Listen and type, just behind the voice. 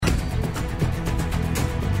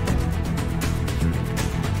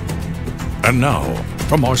And now,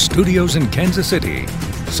 from our studios in Kansas City,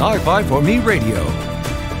 Sci-Fi for Me Radio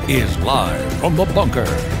is live from the bunker.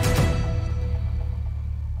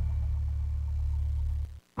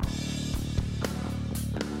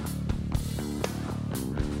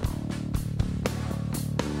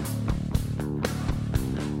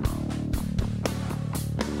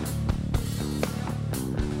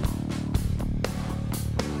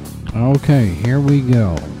 Okay, here we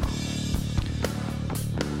go.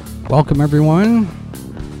 Welcome, everyone.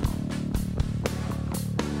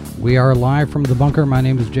 We are live from the bunker. My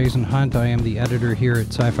name is Jason Hunt. I am the editor here at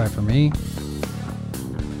Sci-Fi for Me.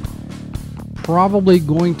 Probably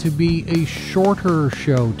going to be a shorter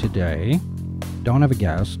show today. Don't have a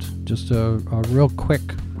guest. Just a real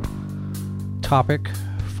quick topic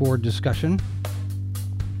for discussion.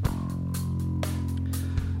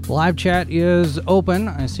 Live chat is open.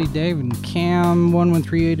 I see Dave and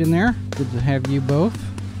Cam1138 in there. Good to have you both.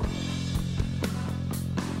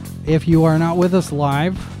 If you are not with us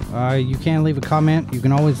live, you can leave a comment. You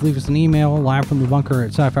can always leave us an email,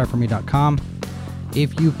 livefromthebunker@scififorme.com.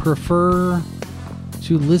 If you prefer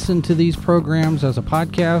to listen to these programs as a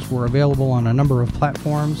podcast, we're available on a number of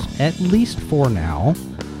platforms, at least for now.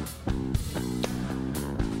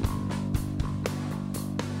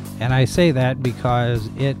 And I say that because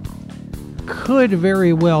it could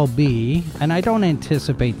very well be, and I don't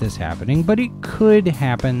anticipate this happening, but it could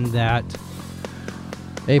happen that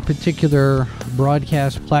a particular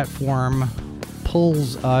broadcast platform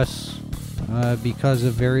pulls us because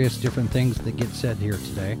of various different things that get said here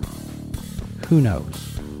today. Who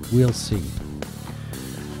knows? We'll see.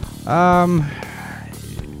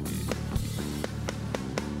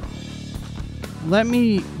 Let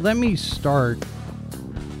me start.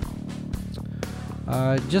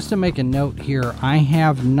 Just to make a note here, I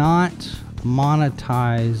have not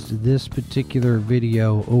monetized this particular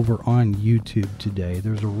video over on YouTube today.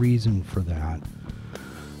 There's a reason for that.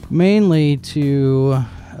 Mainly to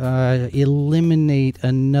eliminate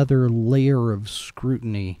another layer of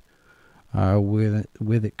scrutiny when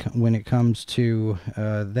it comes to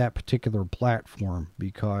that particular platform,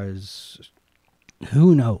 because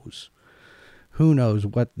who knows? Who knows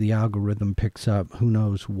what the algorithm picks up? Who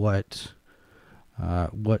knows what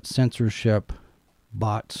censorship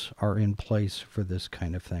bots are in place for this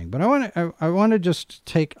kind of thing. But I want to just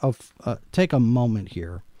take a moment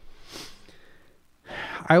here.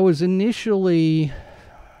 I was initially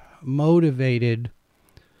motivated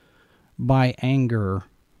by anger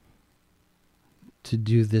to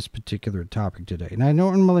do this particular topic today. And I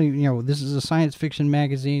normally, this is a science fiction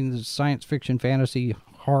magazine. This is science fiction, fantasy,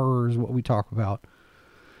 horror is what we talk about.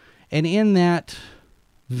 And in that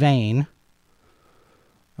vein,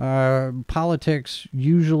 politics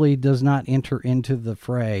usually does not enter into the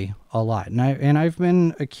fray a lot. And I've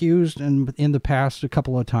been accused in the past a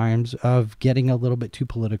couple of times of getting a little bit too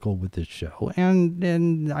political with this show.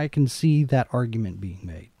 And I can see that argument being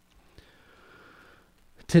made.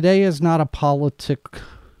 Today is not a political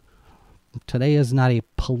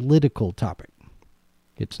topic.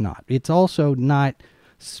 It's not. It's also not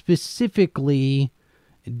specifically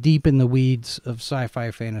deep in the weeds of sci-fi,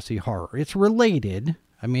 fantasy, horror. It's related.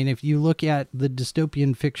 I mean, if you look at the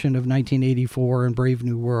dystopian fiction of 1984 and Brave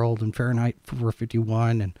New World and Fahrenheit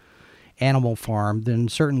 451 and Animal Farm, then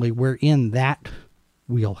certainly we're in that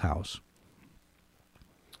wheelhouse.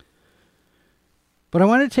 But I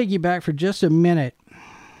want to take you back for just a minute.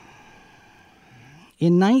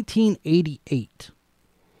 In 1988,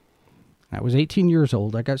 I was 18 years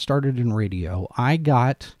old. I got started in radio. I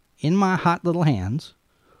got, in my hot little hands,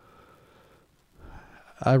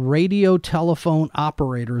 a radio telephone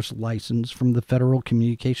operator's license from the Federal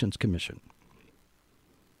Communications Commission.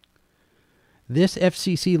 This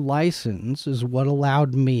FCC license is what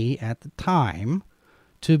allowed me at the time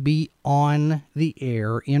to be on the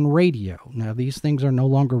air in radio. Now, these things are no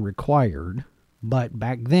longer required, but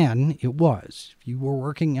back then it was. If you were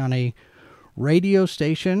working on a radio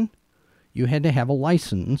station, you had to have a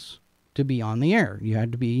license to be on the air. You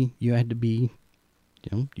had to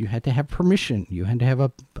have permission. You had to have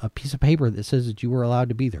a piece of paper that says that you were allowed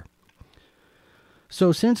to be there.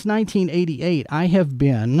 So since 1988, I have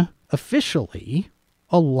been officially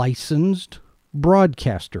a licensed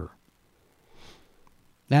broadcaster.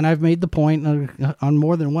 And I've made the point on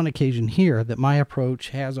more than one occasion here that my approach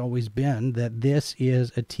has always been that this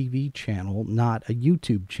is a TV channel, not a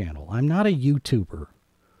YouTube channel. I'm not a YouTuber.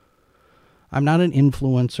 I'm not an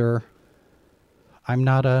influencer. I'm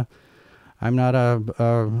not a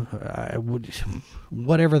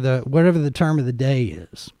whatever the term of the day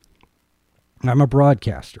is. I'm a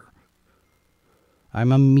broadcaster.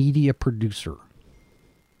 I'm a media producer.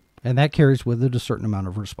 And that carries with it a certain amount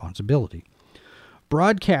of responsibility.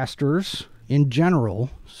 Broadcasters, in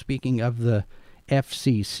general, speaking of the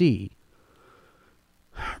FCC,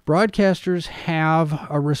 broadcasters have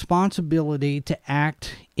a responsibility to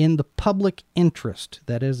act in the public interest.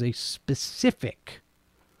 That is a specific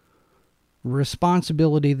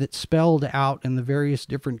responsibility that's spelled out in the various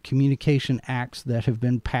different communication acts that have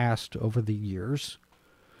been passed over the years.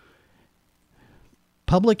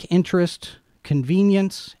 Public interest,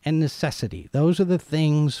 convenience, and necessity. Those are the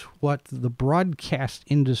things what the broadcast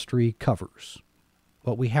industry covers,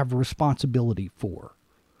 what we have responsibility for.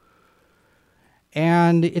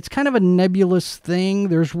 And it's kind of a nebulous thing.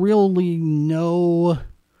 There's really no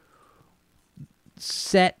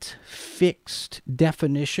set, fixed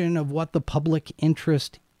definition of what the public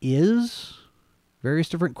interest is. Various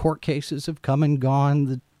different court cases have come and gone.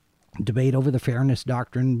 The debate over the fairness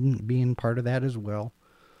doctrine being part of that as well.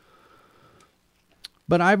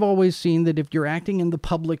 But I've always seen that if you're acting in the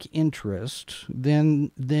public interest,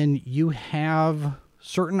 then you have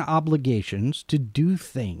certain obligations to do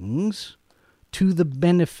things to the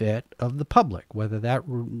benefit of the public, whether that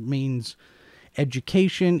means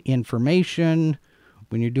education, information,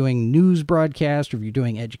 when you're doing news broadcast, or if you're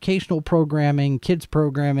doing educational programming, kids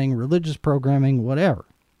programming, religious programming, whatever.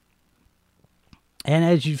 And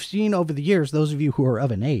as you've seen over the years, those of you who are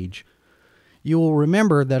of an age, you will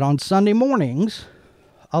remember that on Sunday mornings,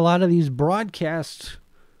 a lot of these broadcast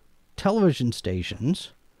television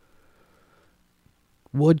stations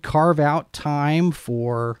would carve out time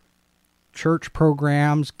for church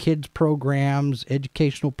programs, kids programs,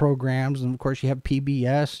 educational programs, and of course you have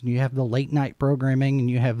PBS, and you have the late night programming, and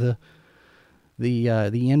you have the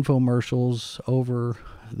infomercials over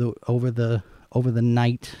the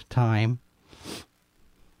night time.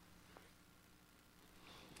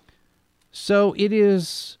 So it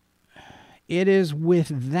is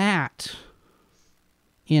with that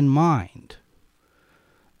in mind,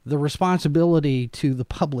 the responsibility to the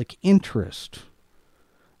public interest,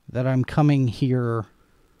 that I'm coming here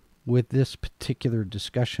with this particular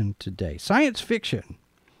discussion today. Science fiction,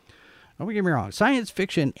 don't get me wrong, science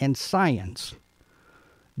fiction and science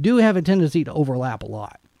do have a tendency to overlap a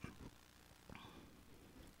lot.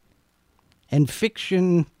 And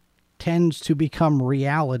fiction tends to become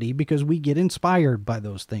reality because we get inspired by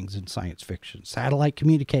those things in science fiction. Satellite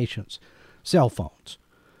communications, cell phones,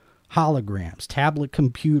 holograms, tablet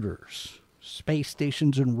computers, space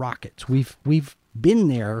stations and rockets. We've been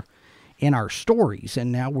there in our stories,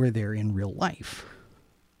 and now we're there in real life.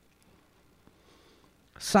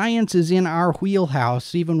 Science is in our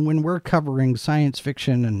wheelhouse even when we're covering science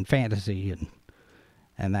fiction and fantasy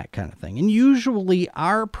and that kind of thing. And usually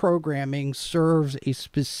our programming serves a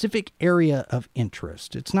specific area of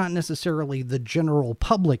interest. It's not necessarily the general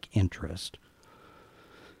public interest.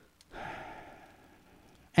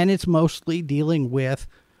 And it's mostly dealing with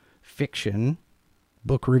fiction,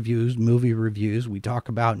 book reviews, movie reviews. We talk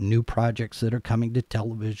about new projects that are coming to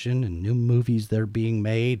television and new movies that are being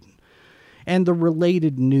made, and the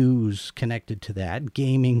related news connected to that.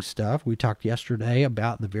 Gaming stuff. We talked yesterday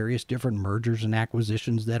about the various different mergers and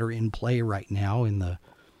acquisitions that are in play right now in the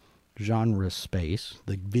genre space,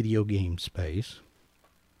 the video game space.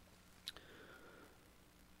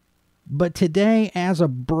 But today, as a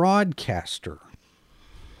broadcaster,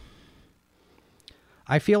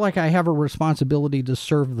 I feel like I have a responsibility to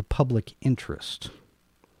serve the public interest.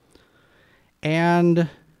 And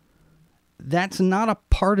that's not a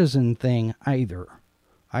partisan thing either.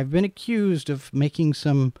 I've been accused of making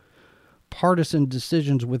some partisan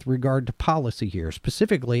decisions with regard to policy here,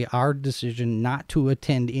 specifically our decision not to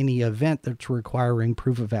attend any event that's requiring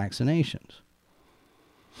proof of vaccinations.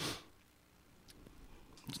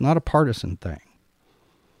 It's not a partisan thing.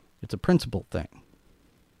 It's a principle thing.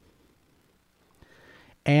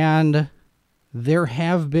 And there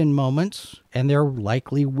have been moments, and there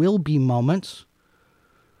likely will be moments,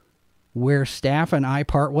 where staff and I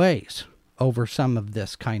part ways over some of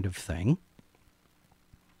this kind of thing.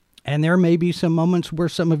 And there may be some moments where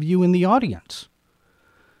some of you in the audience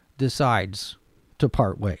decides to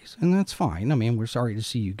part ways. And that's fine. I mean, we're sorry to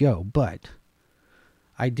see you go. But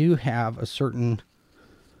I do have a certain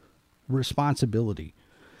responsibility.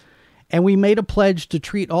 And we made a pledge to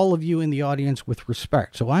treat all of you in the audience with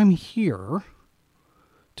respect. So I'm here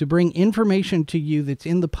to bring information to you that's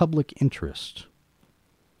in the public interest.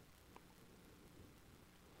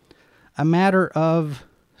 A matter of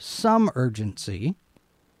some urgency,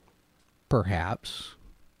 perhaps,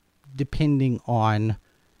 depending on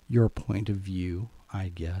your point of view, I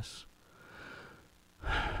guess.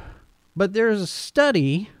 But there's a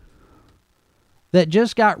study that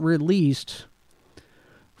just got released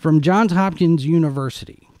from Johns Hopkins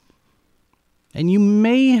University. And you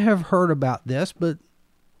may have heard about this, but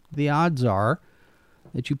the odds are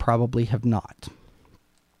that you probably have not.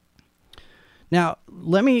 Now,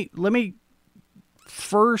 let me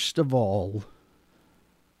first of all,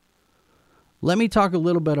 let me talk a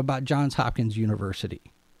little bit about Johns Hopkins University.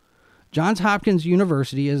 Johns Hopkins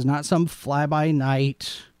University is not some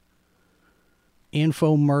fly-by-night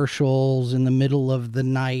infomercials in the middle of the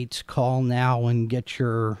night, call now and get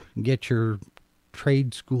your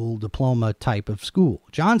trade school diploma type of school.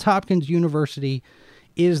 Johns Hopkins University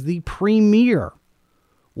is the premier,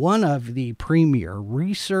 one of the premier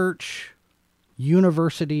research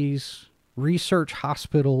universities, research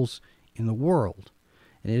hospitals in the world.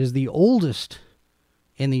 And it is the oldest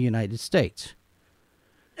in the United States.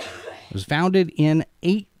 It was founded in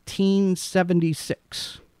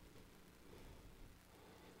 1876.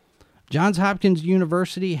 Johns Hopkins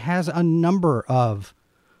University has a number of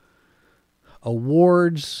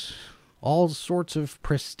awards, all sorts of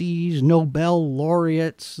prestige, Nobel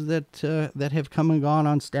laureates that have come and gone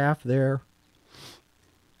on staff there.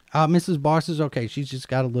 Mrs. Boss is okay. She's just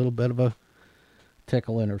got a little bit of a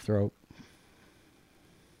tickle in her throat.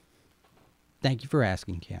 Thank you for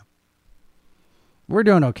asking, Cam. We're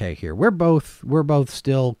doing okay here. We're both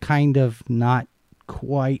still kind of not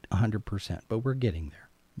quite 100%, but we're getting there.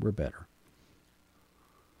 We're better.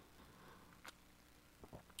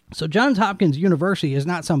 So Johns Hopkins University is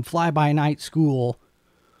not some fly-by-night school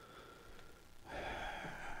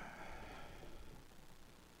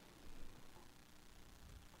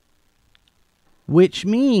which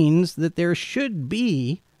means that there should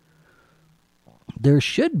be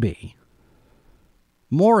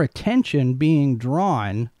more attention being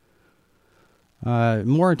drawn,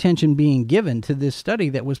 more attention being given to this study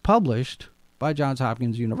that was published by Johns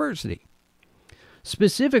Hopkins University.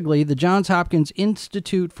 Specifically, the Johns Hopkins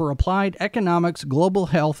Institute for Applied Economics, Global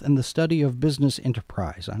Health, and the Study of Business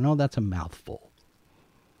Enterprise. I know that's a mouthful.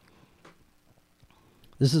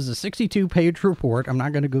 This is a 62-page report. I'm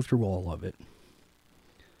not going to go through all of it.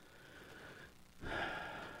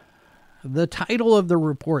 The title of the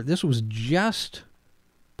report, this was just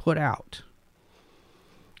put out.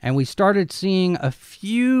 And we started seeing a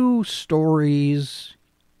few stories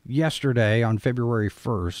yesterday on February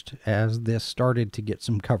 1st as this started to get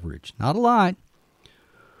some coverage. Not a lot.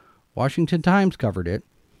 Washington Times covered it.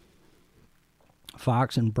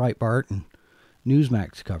 Fox and Breitbart and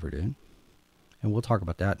Newsmax covered it. And we'll talk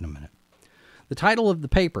about that in a minute. The title of the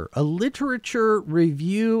paper, A Literature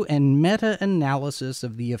Review and Meta-Analysis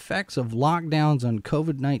of the Effects of Lockdowns on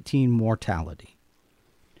COVID-19 Mortality.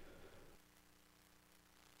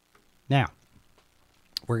 Now,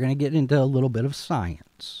 we're going to get into a little bit of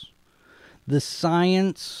science. The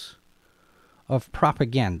science of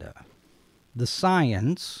propaganda. The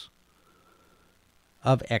science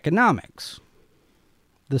of economics.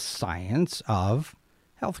 The science of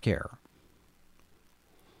healthcare.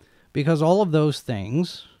 Because all of those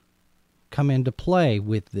things come into play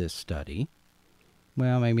with this study.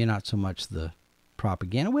 Well, maybe not so much the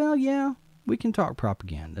propaganda. Well, yeah, we can talk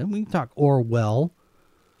propaganda. We can talk Orwell,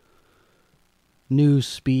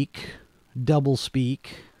 newspeak, doublespeak,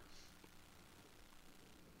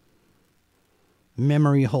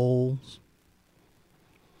 memory holes.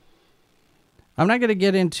 I'm not going to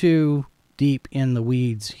get into deep in the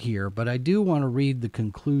weeds here, but I do want to read the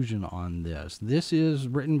conclusion on this. This is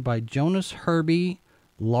written by Jonas Herby,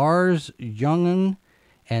 Lars Jungen,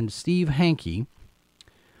 and Steve Hanke.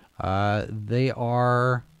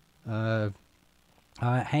 Hanke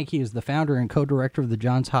is the founder and co-director of the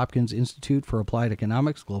Johns Hopkins Institute for Applied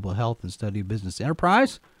Economics, Global Health, and Study of Business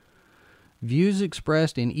Enterprise. Views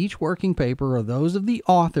expressed in each working paper are those of the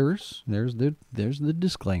authors. There's the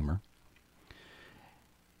disclaimer.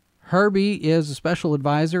 Herby is a special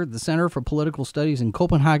advisor at the Center for Political Studies in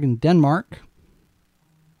Copenhagen, Denmark.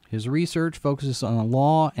 His research focuses on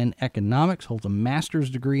law and economics, holds a master's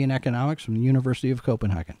degree in economics from the University of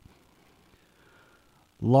Copenhagen.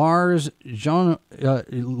 Lars Jonung,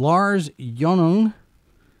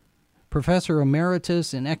 professor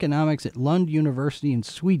emeritus in economics at Lund University in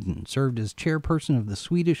Sweden, served as chairperson of the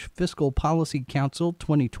Swedish Fiscal Policy Council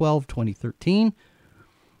 2012-2013,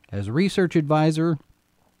 as research advisor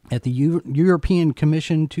at the European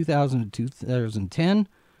Commission 2000-2010,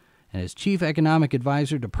 and as chief economic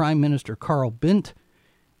advisor to Prime Minister Carl Bildt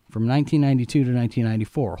from 1992 to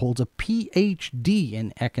 1994. Holds a Ph.D.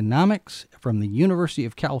 in economics from the University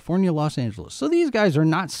of California, Los Angeles. So these guys are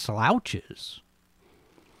not slouches.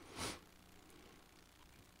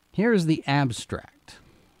 Here's the abstract.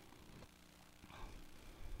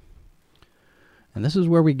 And this is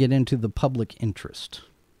where we get into the public interest.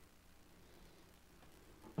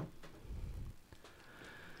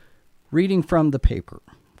 Reading from the paper,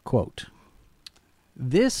 quote,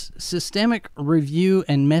 "This systemic review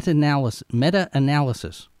and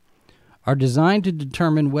meta-analysis are designed to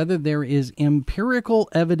determine whether there is empirical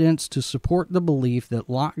evidence to support the belief that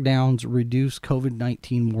lockdowns reduce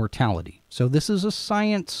COVID-19 mortality." So this is a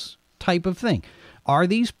science type of thing. Are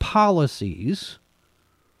these policies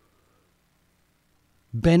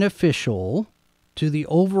beneficial to the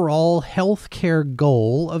overall healthcare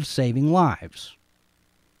goal of saving lives?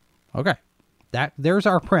 Okay, there's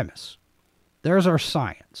our premise. There's our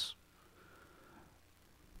science.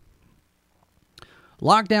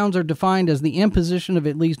 Lockdowns are defined as the imposition of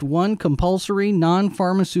at least one compulsory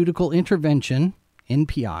non-pharmaceutical intervention,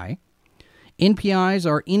 NPI. NPIs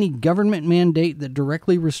are any government mandate that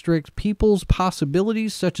directly restricts people's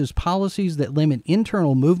possibilities, such as policies that limit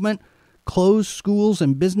internal movement, close schools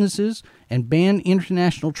and businesses, and ban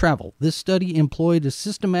international travel. This study employed a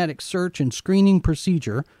systematic search and screening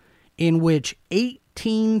procedure in which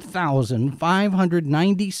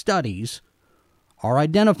 18,590 studies are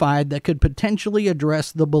identified that could potentially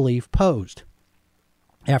address the belief posed.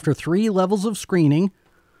 After 3 levels of screening,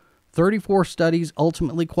 34 studies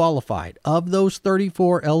ultimately qualified. Of those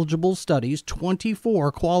 34 eligible studies,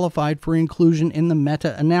 24 qualified for inclusion in the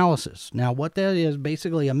meta-analysis. Now, what that is,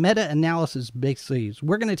 basically, a meta-analysis basically is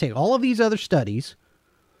we're going to take all of these other studies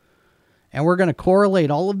and we're going to correlate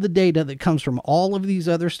all of the data that comes from all of these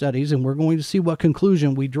other studies, and we're going to see what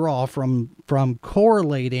conclusion we draw from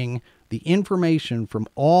correlating the information from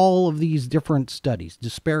all of these different studies,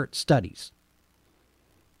 disparate studies.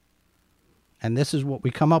 And this is what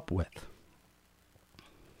we come up with.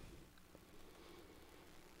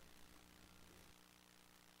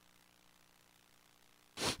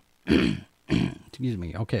 Excuse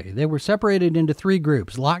me. Okay, they were separated into 3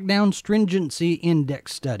 groups: lockdown stringency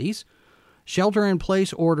index studies,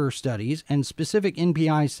 shelter-in-place order studies, and specific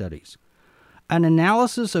NPI studies. An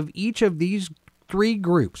analysis of each of these 3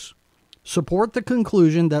 groups support the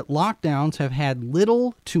conclusion that lockdowns have had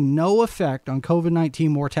little to no effect on COVID-19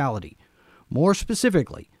 mortality. More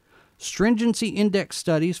specifically, stringency index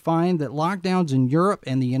studies find that lockdowns in Europe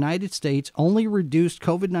and the United States only reduced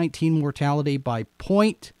COVID-19 mortality by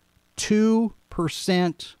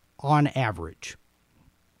 0.2% on average.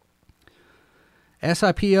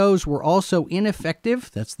 SIPOs were also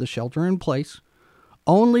ineffective, that's the shelter in place,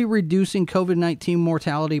 only reducing COVID-19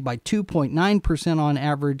 mortality by 2.9% on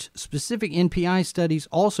average. Specific NPI studies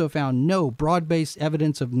also found no broad-based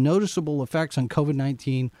evidence of noticeable effects on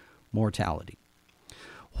COVID-19 mortality.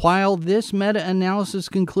 While this meta-analysis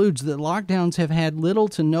concludes that lockdowns have had little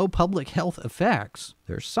to no public health effects,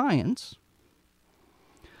 there's science,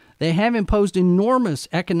 they have imposed enormous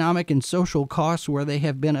economic and social costs where they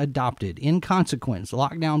have been adopted. In consequence,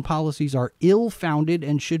 lockdown policies are ill-founded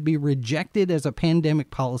and should be rejected as a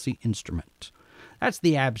pandemic policy instrument. That's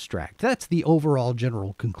the abstract. That's the overall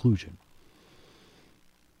general conclusion.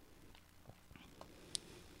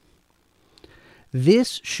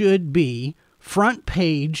 This should be front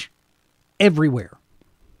page everywhere.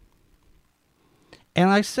 And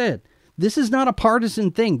I said, this is not a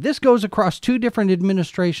partisan thing. This goes across 2 different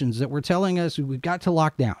administrations that were telling us we've got to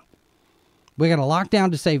lock down. We got to lock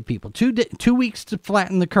down to save people. 2 weeks to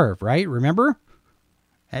flatten the curve, right? Remember?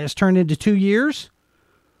 That has turned into 2 years.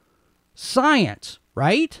 Science,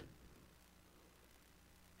 right?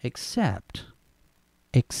 Except.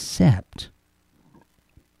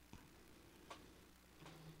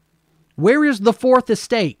 Where is the fourth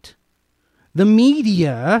estate? The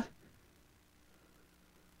media,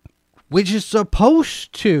 which is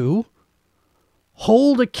supposed to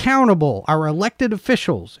hold accountable our elected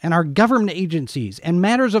officials and our government agencies and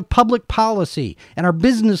matters of public policy and our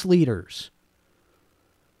business leaders.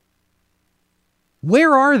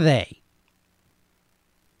 Where are they?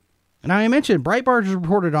 And I mentioned Breitbart has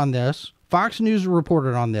reported on this. Fox News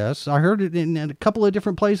reported on this. I heard it in a couple of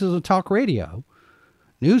different places on talk radio.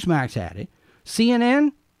 Newsmax had it.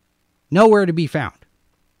 CNN, nowhere to be found.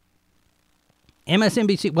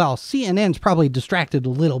 MSNBC, well, CNN's probably distracted a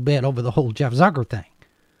little bit over the whole Jeff Zucker thing.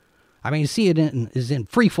 I mean, CNN is in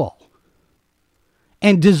free fall.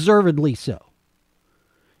 And deservedly so.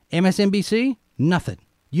 MSNBC, nothing.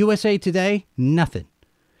 USA Today, nothing.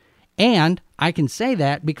 And I can say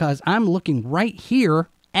that because I'm looking right here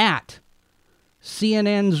at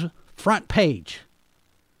CNN's front page.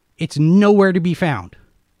 It's nowhere to be found.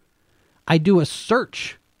 I do a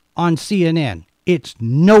search on CNN. It's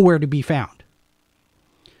nowhere to be found.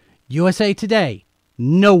 USA Today,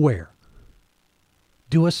 nowhere.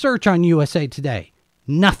 Do a search on USA Today.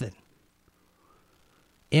 Nothing.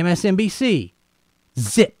 MSNBC,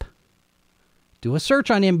 zip. Do a search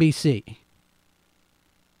on NBC.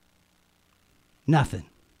 Nothing.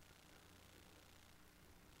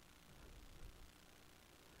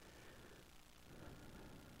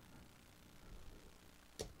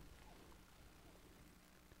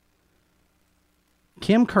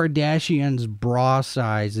 Kim Kardashian's bra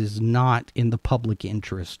size is not in the public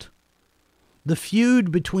interest. The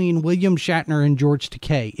feud between William Shatner and George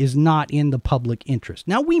Takei is not in the public interest.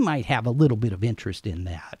 Now, we might have a little bit of interest in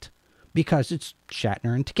that because it's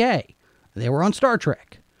Shatner and Takei. They were on Star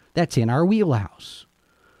Trek. That's in our wheelhouse.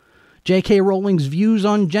 J.K. Rowling's views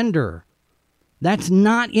on gender. That's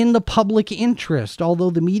not in the public interest, although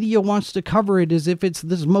the media wants to cover it as if it's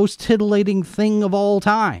this most titillating thing of all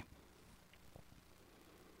time.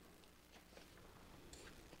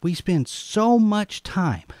 We spend so much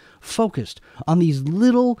time focused on these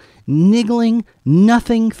little, niggling,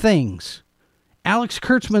 nothing things. Alex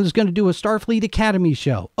Kurtzman is going to do a Starfleet Academy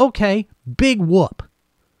show. Okay, big whoop.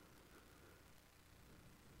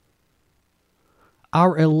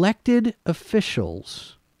 Our elected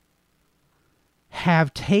officials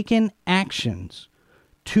have taken actions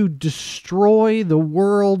to destroy the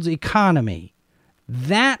world's economy.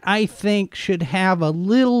 That, I think, should have a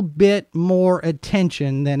little bit more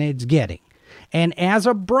attention than it's getting. And as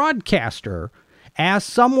a broadcaster, as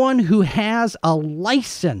someone who has a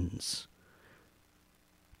license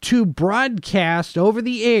to broadcast over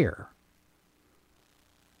the air,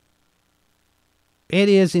 it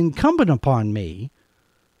is incumbent upon me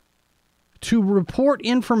to report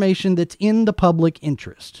information that's in the public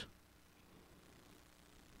interest.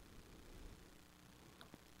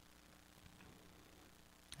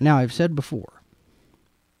 Now, I've said before,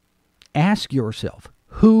 ask yourself,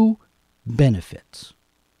 who benefits?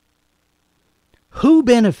 Who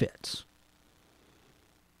benefits?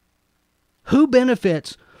 Who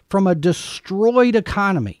benefits from a destroyed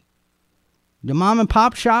economy? The mom and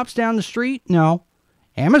pop shops down the street? No.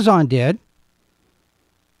 Amazon did.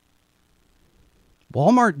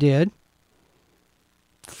 Walmart did.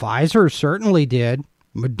 Pfizer certainly did.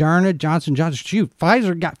 Moderna, Johnson & Johnson. Shoot,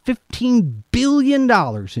 Pfizer got $15 billion in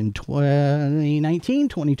 2019,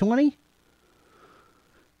 2020.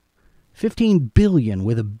 $15 billion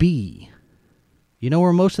with a B. You know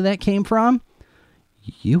where most of that came from?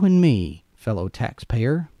 You and me, fellow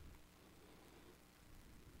taxpayer.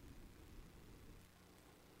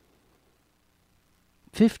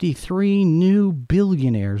 $53 new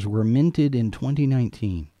billionaires were minted in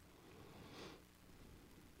 2019.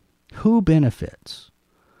 Who benefits?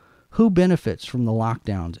 Who benefits from the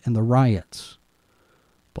lockdowns and the riots?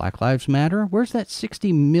 Black Lives Matter? Where's that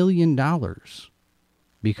 $60 million?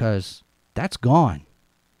 Because that's gone.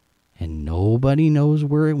 And nobody knows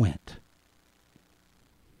where it went.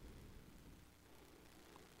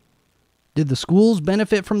 Did the schools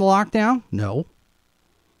benefit from the lockdown? No.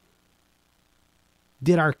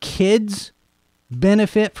 Did our kids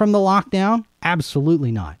benefit from the lockdown?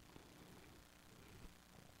 Absolutely not.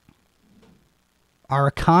 Our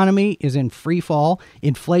economy is in free fall.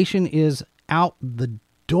 Inflation is out the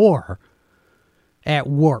door at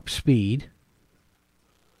warp speed.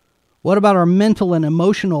 What about our mental and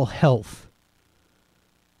emotional health?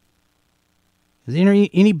 Is there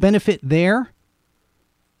any benefit there?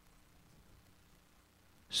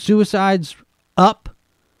 Suicides up.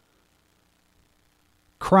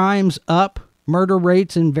 Crimes up. Murder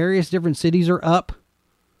rates in various different cities are up.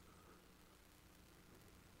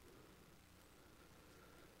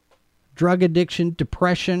 Drug addiction,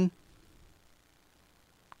 depression.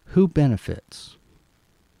 Who benefits?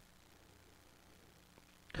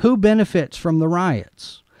 Who benefits from the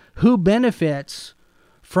riots? Who benefits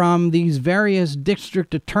from these various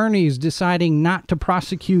district attorneys deciding not to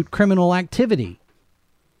prosecute criminal activity?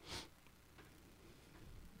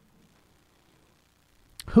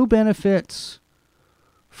 Who benefits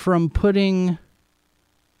from putting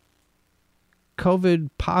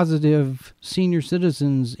COVID positive senior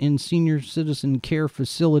citizens in senior citizen care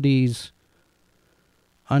facilities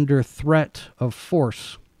under threat of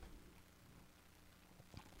force?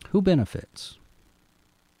 Who benefits?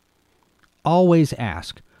 Always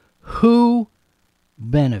ask, who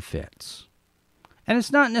benefits? And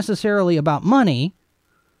it's not necessarily about money.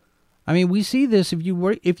 I mean, we see this if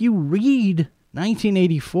you read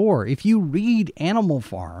 1984, if you read Animal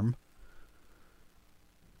Farm,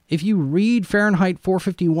 if you read Fahrenheit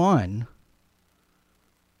 451,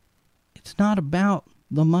 it's not about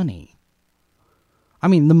the money. I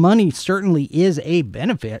mean, the money certainly is a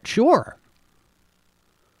benefit, sure.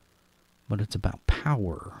 But it's about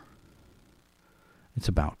power. It's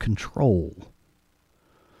about control.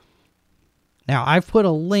 Now, I've put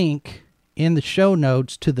a link in the show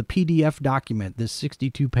notes to the PDF document, this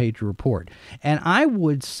 62-page report. And I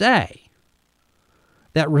would say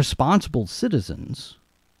that responsible citizens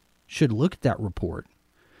should look at that report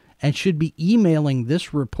and should be emailing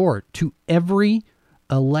this report to every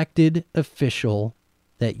elected official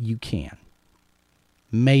that you can.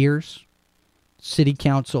 Mayors, city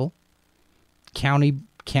council,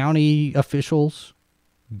 county officials,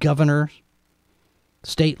 governors,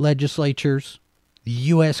 state legislatures, the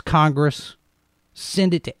U.S. Congress.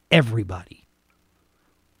 Send it to everybody.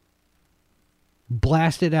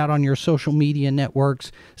 Blast it out on your social media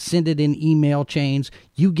networks. Send it in email chains.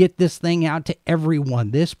 You get this thing out to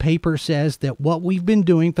everyone. This paper says that what we've been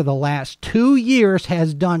doing for the last 2 years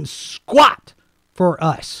has done squat for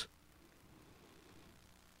us.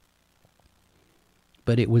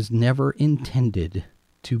 But it was never intended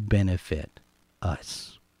to benefit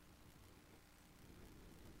us.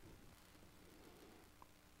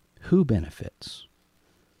 Who benefits?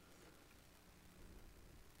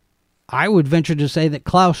 I would venture to say that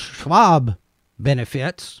Klaus Schwab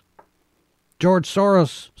benefits. George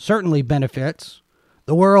Soros certainly benefits.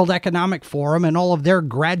 The World Economic Forum and all of their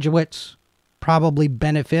graduates probably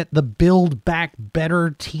benefit. The Build Back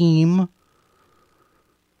Better team.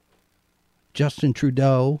 Justin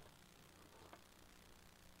Trudeau.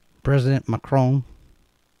 President Macron.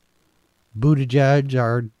 Buttigieg,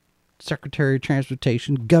 our Secretary of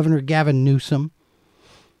Transportation. Governor Gavin Newsom.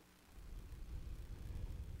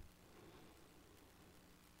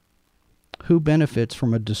 Who benefits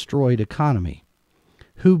from a destroyed economy?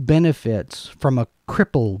 Who benefits from a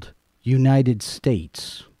crippled United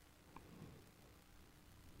States?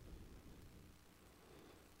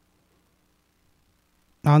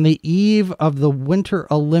 On the eve of the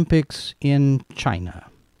Winter Olympics in China,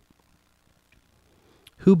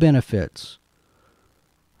 who benefits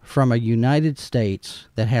from a United States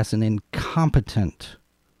that has an incompetent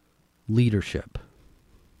leadership?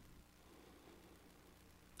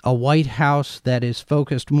 A White House that is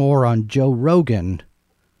focused more on Joe Rogan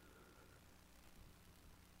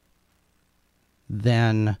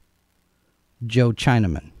than Joe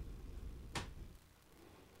Chinaman.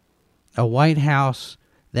 A White House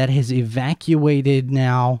that has evacuated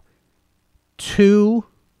now 2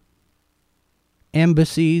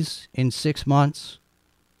 embassies in 6 months,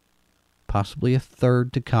 possibly a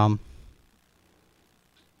third to come.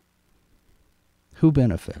 Who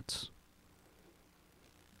benefits?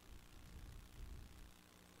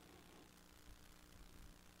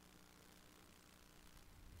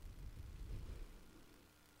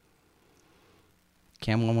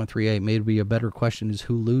 Cam 1138, maybe a better question is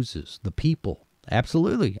who loses? The people.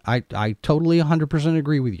 Absolutely. I totally 100%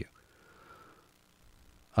 agree with you.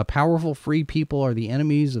 A powerful free people are the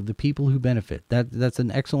enemies of the people who benefit. That's an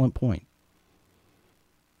excellent point.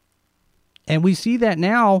 And we see that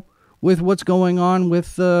now with what's going on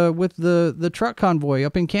with the truck convoy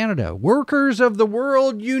up in Canada. Workers of the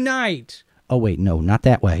world unite. Oh, wait, no, not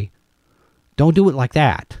that way. Don't do it like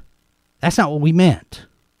that. That's not what we meant.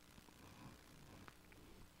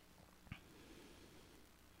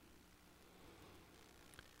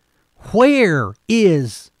 Where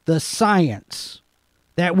is the science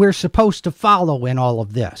that we're supposed to follow in all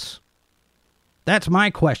of this? That's my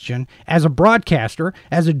question as a broadcaster,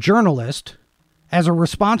 as a journalist, as a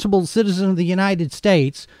responsible citizen of the United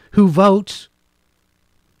States who votes.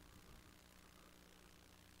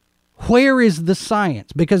 Where is the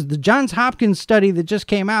science? Because the Johns Hopkins study that just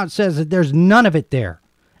came out says that there's none of it there,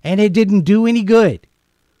 and it didn't do any good.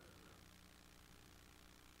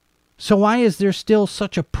 So why is there still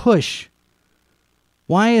such a push?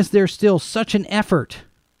 Why is there still such an effort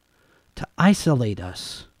to isolate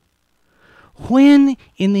us? When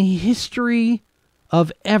in the history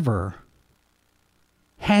of ever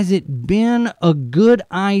has it been a good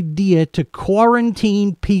idea to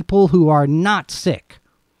quarantine people who are not sick?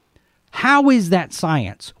 How is that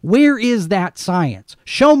science? Where is that science?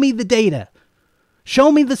 Show me the data.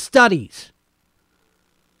 Show me the studies.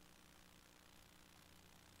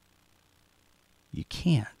 You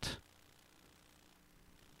can't.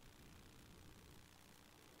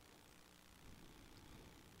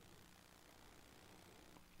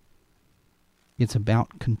 It's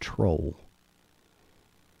about control.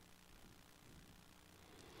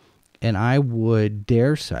 And I would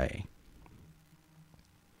dare say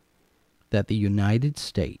that the United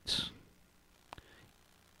States,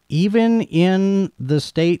 even in the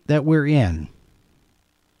state that we're in,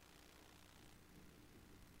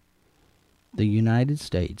 the United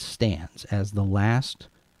States stands as the last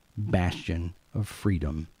bastion of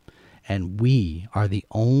freedom, and we are the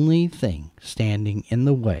only thing standing in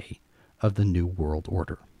the way of the New World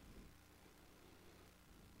Order.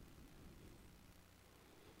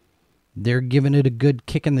 They're giving it a good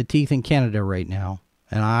kick in the teeth in Canada right now,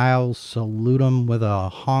 And I'll salute them with a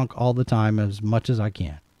honk all the time as much as I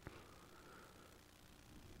can.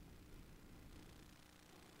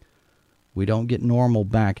 We don't get normal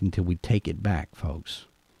back until we take it back, folks.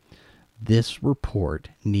 This report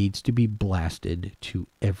needs to be blasted to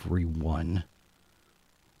everyone.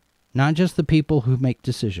 Not just the people who make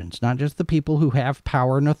decisions, not just the people who have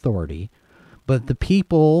power and authority, but the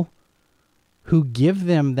people who give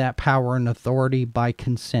them that power and authority by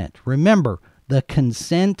consent. Remember, the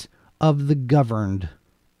consent of the governed.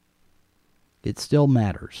 It still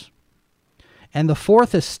matters. And the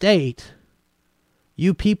fourth estate,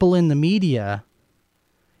 you people in the media,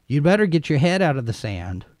 you'd better get your head out of the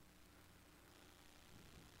sand.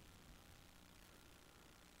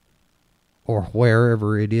 Or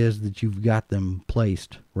wherever it is that you've got them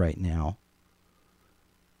placed right now.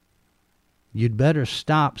 You'd better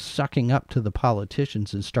stop sucking up to the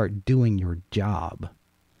politicians and start doing your job.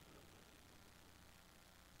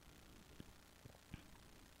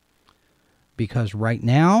 Because right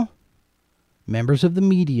now, members of the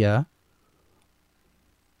media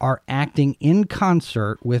are acting in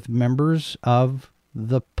concert with members of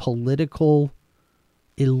the political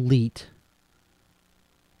elite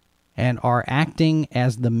and are acting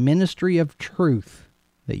as the ministry of truth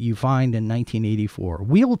that you find in 1984.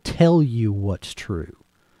 We'll tell you what's true.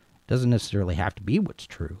 It doesn't necessarily have to be what's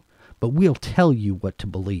true, but we'll tell you what to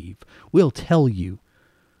believe. We'll tell you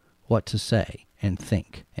what to say and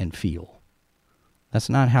think and feel. That's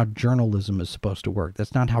not how journalism is supposed to work.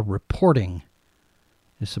 That's not how reporting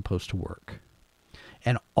is supposed to work.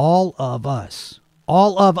 And all of us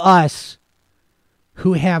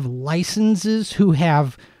who have licenses, who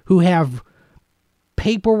have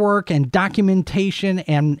paperwork and documentation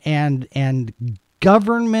and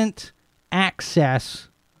government access,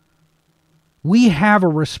 we have a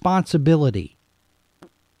responsibility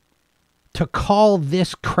to call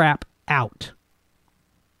this crap out.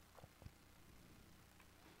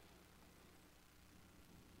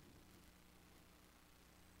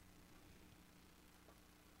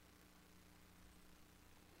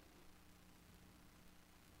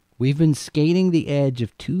 We've been skating the edge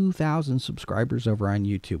of 2,000 subscribers over on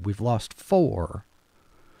YouTube. We've lost 4.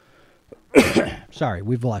 Sorry,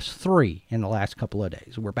 we've lost 3 in the last couple of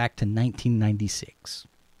days. We're back to 1996.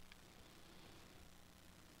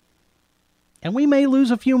 And we may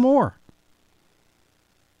lose a few more.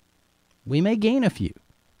 We may gain a few.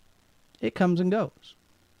 It comes and goes.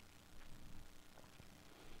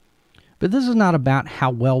 But this is not about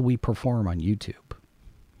how well we perform on YouTube.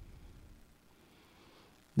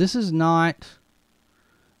 This is not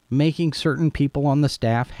making certain people on the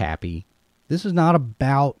staff happy. This is not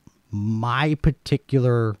about my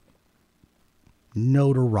particular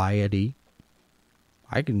notoriety.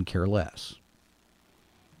 I can care less.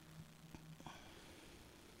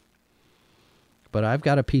 But I've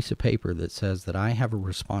got a piece of paper that says that I have a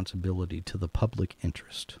responsibility to the public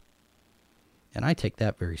interest. And I take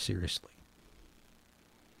that very seriously.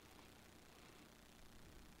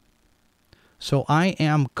 So I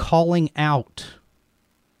am calling out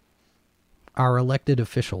our elected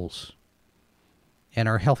officials and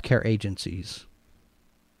our healthcare agencies.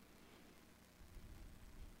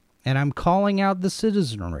 And I'm calling out the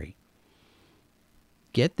citizenry.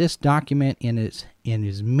 Get this document in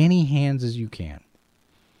as many hands as you can.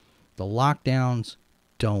 The lockdowns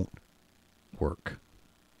don't work.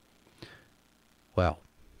 Well,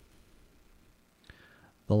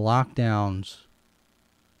 the lockdowns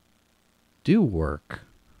do work,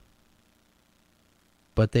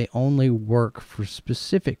 but they only work for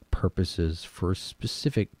specific purposes for a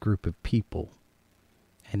specific group of people.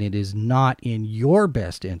 And it is not in your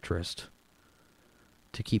best interest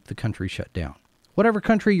to keep the country shut down. Whatever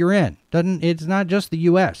country you're in, it's not just the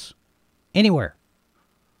U.S. Anywhere.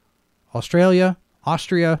 Australia,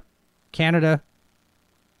 Austria, Canada,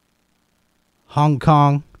 Hong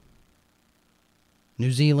Kong,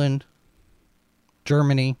 New Zealand,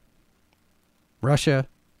 Germany, Russia,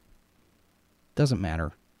 doesn't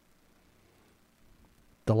matter.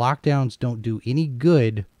 The lockdowns don't do any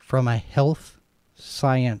good from a health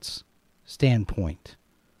science standpoint.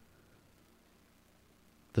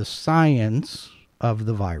 The science of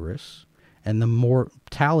the virus and the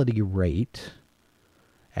mortality rate,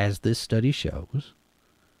 as this study shows,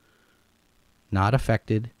 not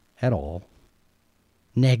affected at all,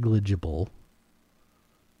 negligible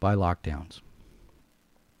by lockdowns.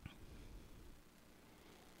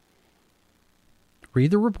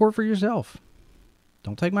 Read the report for yourself.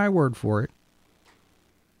 Don't take my word for it.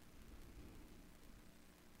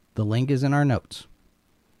 The link is in our notes.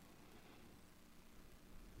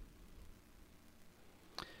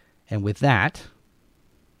 And with that,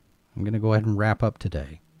 I'm going to go ahead and wrap up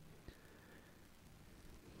today.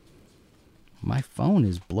 My phone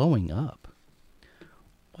is blowing up.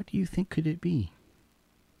 What do you think could it be?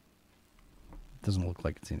 It doesn't look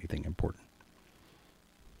like it's anything important.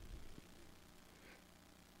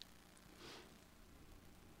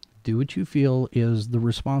 Do what you feel is the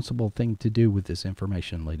responsible thing to do with this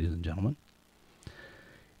information, ladies and gentlemen.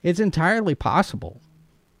 It's entirely possible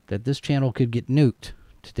that this channel could get nuked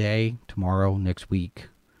today, tomorrow, next week.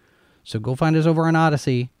 So go find us over on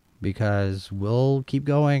Odyssey, because we'll keep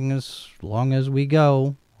going as long as we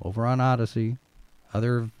go over on Odyssey.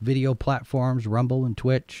 Other video platforms, Rumble and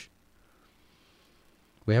Twitch.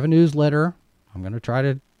 We have a newsletter. I'm going to try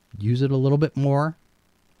to use it a little bit more.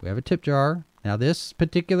 We have a tip jar. Now, this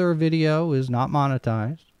particular video is not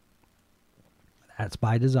monetized. That's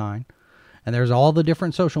by design. And there's all the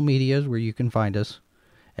different social medias where you can find us,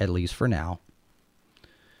 at least for now.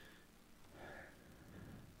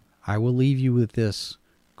 I will leave you with this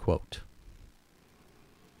quote.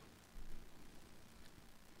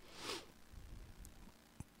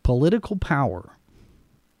 Political power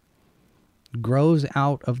grows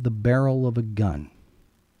out of the barrel of a gun.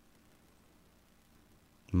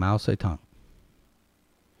 Mao Zedong.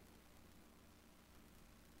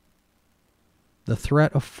 The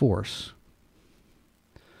threat of force,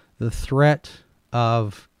 the threat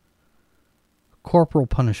of corporal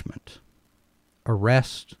punishment,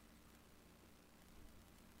 arrest,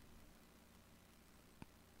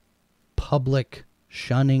 public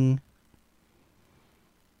shunning,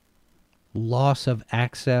 loss of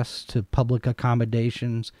access to public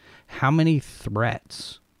accommodations. How many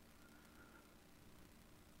threats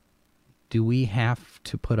do we have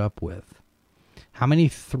to put up with? How many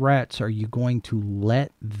threats are you going to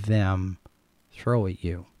let them throw at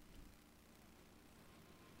you?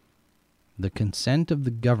 The consent of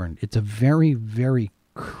the governed. It's a very, very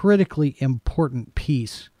critically important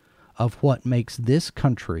piece of what makes this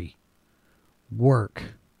country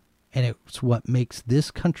work. And it's what makes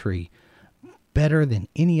this country better than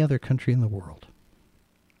any other country in the world.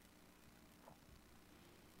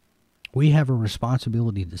 We have a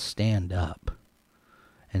responsibility to stand up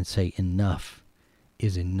and say enough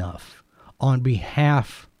is enough on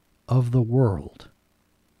behalf of the world.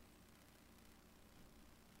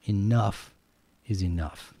 Enough is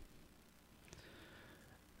enough.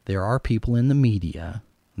 There are people in the media,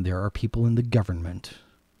 there are people in the government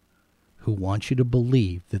who want you to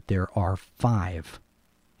believe that there are 5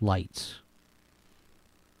 lights.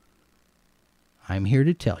 I'm here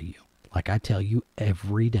to tell you, like I tell you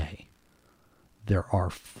every day, there are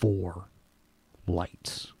 4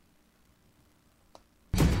 lights.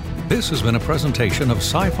 This has been a presentation of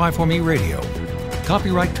Sci-Fi for Me Radio.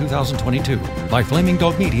 Copyright 2022 by Flaming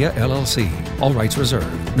Dog Media, LLC. All rights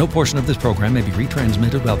reserved. No portion of this program may be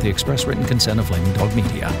retransmitted without the express written consent of Flaming Dog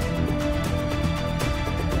Media.